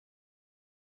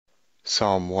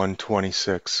Psalm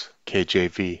 126,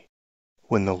 KJV.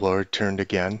 When the Lord turned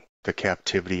again the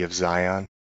captivity of Zion,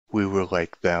 we were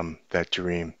like them that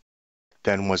dream.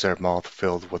 Then was our mouth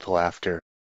filled with laughter,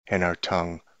 and our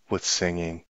tongue with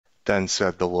singing. Then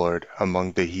said the Lord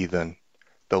among the heathen,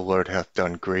 the Lord hath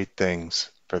done great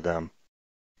things for them.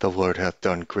 The Lord hath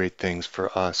done great things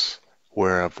for us,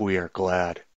 whereof we are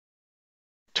glad.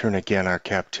 Turn again our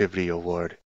captivity, O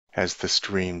Lord, as the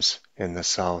streams in the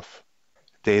south.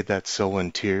 They that sow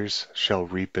in tears shall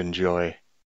reap in joy.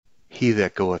 He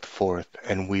that goeth forth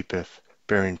and weepeth,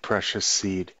 bearing precious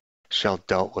seed, shall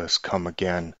doubtless come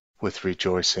again with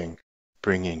rejoicing,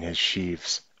 bringing his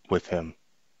sheaves with him.